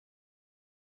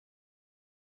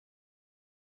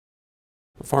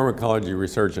Pharmacology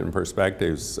Research and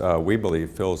Perspectives, we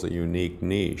believe, fills a unique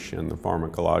niche in the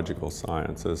pharmacological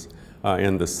sciences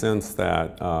in the sense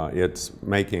that it's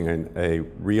making a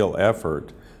real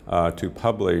effort to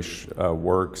publish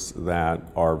works that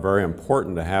are very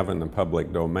important to have in the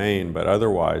public domain but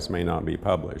otherwise may not be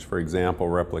published. For example,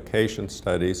 replication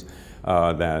studies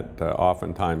that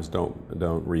oftentimes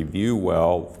don't review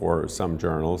well for some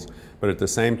journals, but at the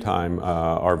same time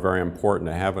are very important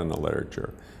to have in the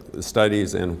literature.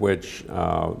 Studies in which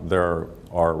there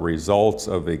are results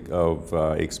of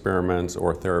experiments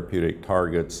or therapeutic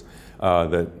targets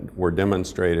that were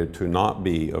demonstrated to not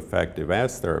be effective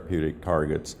as therapeutic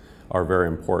targets are very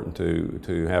important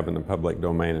to have in the public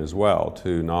domain as well,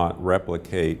 to not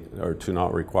replicate or to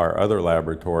not require other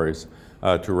laboratories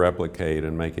to replicate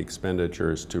and make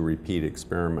expenditures to repeat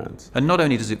experiments. And not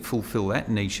only does it fulfill that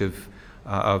niche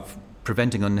of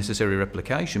preventing unnecessary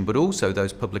replication, but also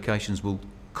those publications will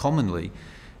commonly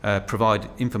provide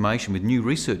information with new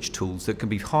research tools that can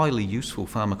be highly useful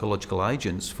pharmacological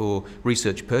agents for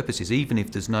research purposes, even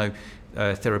if there's no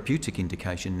therapeutic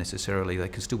indication necessarily. They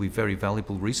can still be very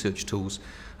valuable research tools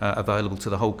available to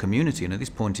the whole community. And at this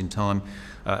point in time,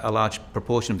 a large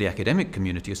proportion of the academic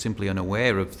community are simply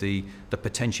unaware of the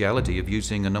potentiality of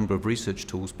using a number of research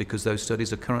tools because those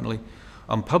studies are currently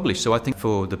unpublished. So I think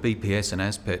for the BPS and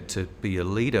ASPET to be a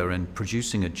leader in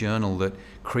producing a journal that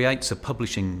creates a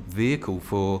publishing vehicle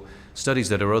for studies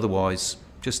that are otherwise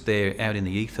just there out in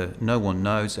the ether, no one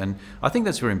knows, and I think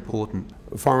that's very important.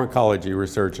 Pharmacology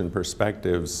Research and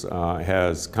Perspectives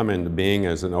has come into being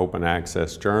as an open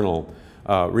access journal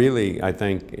really, I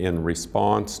think, in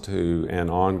response to an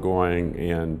ongoing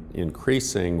and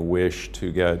increasing wish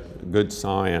to get good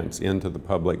science into the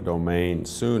public domain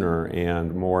sooner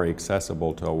and more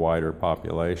accessible to a wider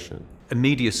population.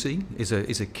 Immediacy is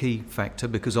a key factor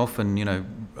because often,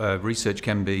 research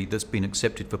that's been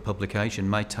accepted for publication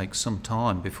may take some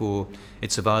time before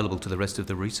it's available to the rest of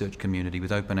the research community.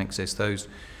 With open access, those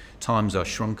times are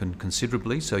shrunken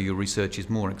considerably, so your research is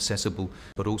more accessible,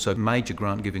 but also major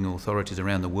grant-giving authorities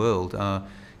around the world are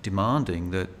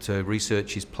demanding that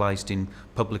research is placed in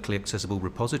publicly accessible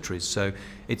repositories. So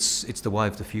it's the way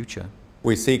of the future.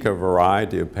 We seek a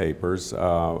variety of papers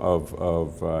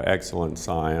of excellent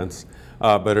science,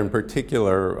 but in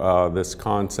particular this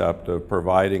concept of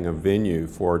providing a venue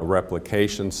for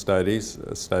replication studies,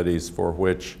 studies for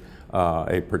which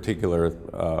a particular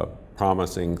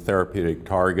promising therapeutic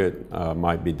target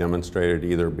might be demonstrated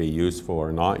either be useful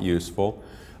or not useful,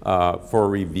 for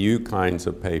review kinds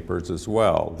of papers as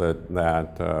well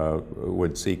that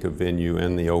would seek a venue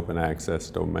in the open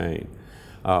access domain.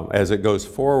 As it goes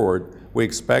forward, we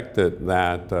expect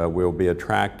that we'll be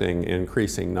attracting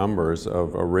increasing numbers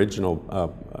of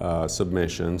original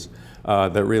submissions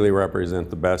that really represent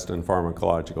the best in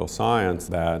pharmacological science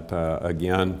that,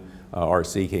 again, are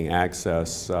seeking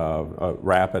access,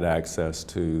 rapid access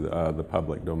to the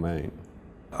public domain.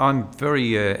 I'm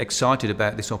very excited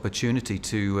about this opportunity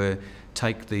to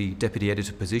take the Deputy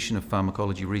Editor position of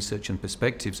Pharmacology Research and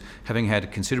Perspectives, having had a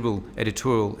considerable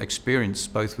editorial experience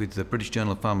both with the British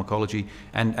Journal of Pharmacology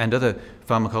and other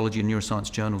pharmacology and neuroscience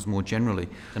journals more generally.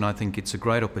 And I think it's a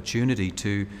great opportunity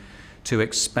to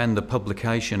expand the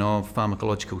publication of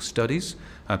pharmacological studies,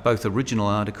 both original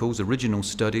articles, original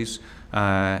studies,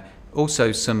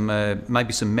 also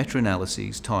maybe some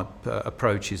meta-analyses type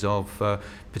approaches of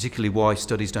particularly why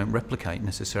studies don't replicate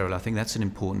necessarily. I think that's an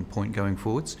important point going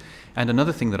forwards. And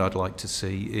another thing that I'd like to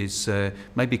see is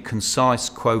maybe concise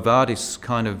quo vadis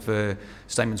kind of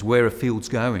statements where a field's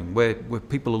going, where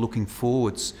people are looking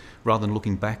forwards rather than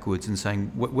looking backwards and saying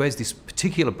where's this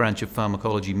particular branch of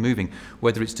pharmacology moving,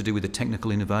 whether it's to do with a technical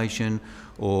innovation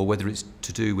or whether it's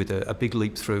to do with a big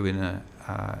leap through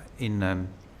in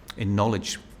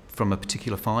knowledge from a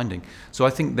particular finding. So I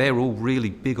think they're all really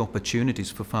big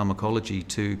opportunities for pharmacology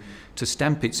to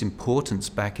stamp its importance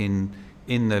back in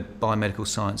the biomedical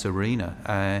science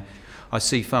arena. I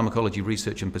see Pharmacology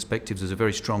Research and Perspectives as a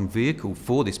very strong vehicle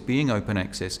for this, being open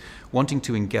access, wanting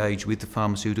to engage with the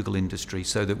pharmaceutical industry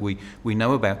so that we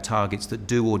know about targets that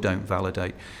do or don't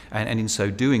validate, and in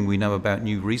so doing we know about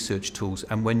new research tools,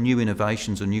 and when new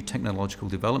innovations or new technological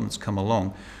developments come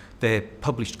along, they're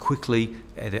published quickly,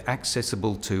 they're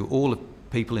accessible to all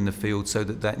people in the field so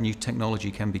that new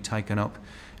technology can be taken up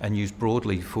and used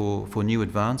broadly for new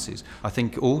advances. I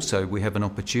think also we have an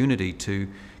opportunity to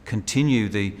continue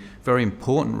the very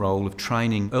important role of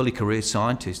training early career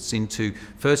scientists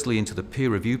firstly into the peer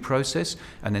review process,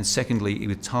 and then secondly,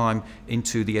 with time,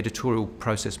 into the editorial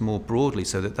process more broadly,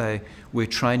 so that we're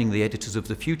training the editors of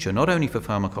the future, not only for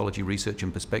Pharmacology Research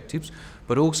and Perspectives,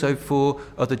 but also for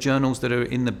other journals that are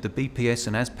in the BPS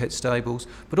and ASPET stables,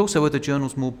 but also other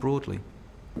journals more broadly.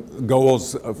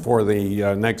 Goals for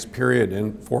the next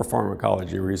period for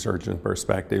Pharmacology Research and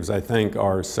Perspectives, I think,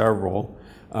 are several.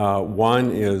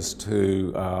 One is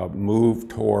to move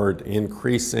toward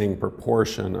increasing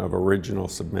proportion of original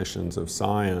submissions of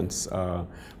science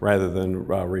rather than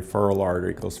referral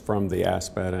articles from the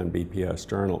ASPET and BPS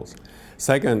journals.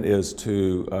 Second is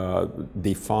to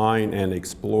define and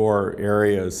explore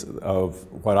areas of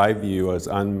what I view as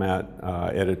unmet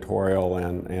editorial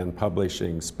and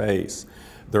publishing space.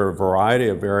 There are a variety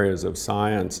of areas of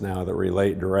science now that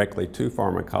relate directly to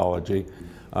pharmacology.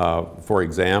 For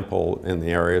example, in the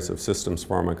areas of systems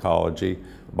pharmacology,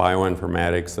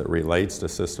 bioinformatics that relates to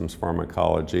systems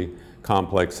pharmacology,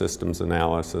 complex systems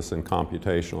analysis, and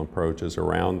computational approaches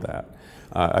around that.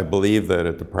 I believe that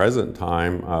at the present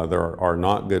time there are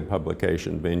not good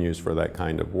publication venues for that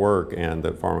kind of work, and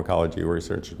that Pharmacology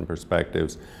Research and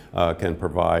Perspectives can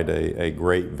provide a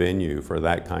great venue for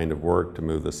that kind of work to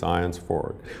move the science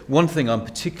forward. One thing I'm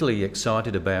particularly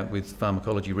excited about with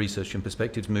Pharmacology Research and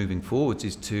Perspectives moving forwards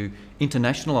is to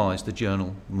internationalise the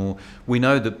journal more. We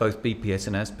know that both BPS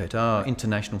and ASPET are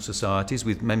international societies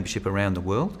with membership around the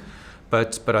world.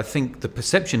 But I think the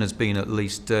perception has been, at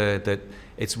least, that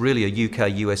it's really a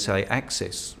UK-USA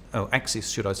axis,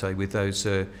 should I say, with those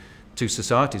two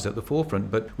societies at the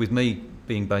forefront. But with me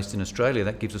being based in Australia,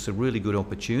 that gives us a really good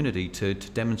opportunity to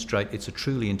demonstrate it's a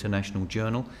truly international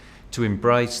journal, to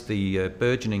embrace the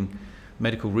burgeoning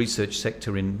medical research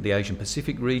sector in the Asian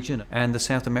Pacific region and the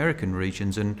South American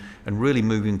regions, and really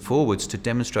moving forwards to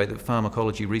demonstrate that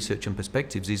Pharmacology Research and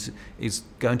Perspectives is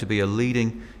going to be a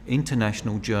leading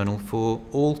international journal for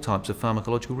all types of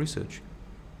pharmacological research.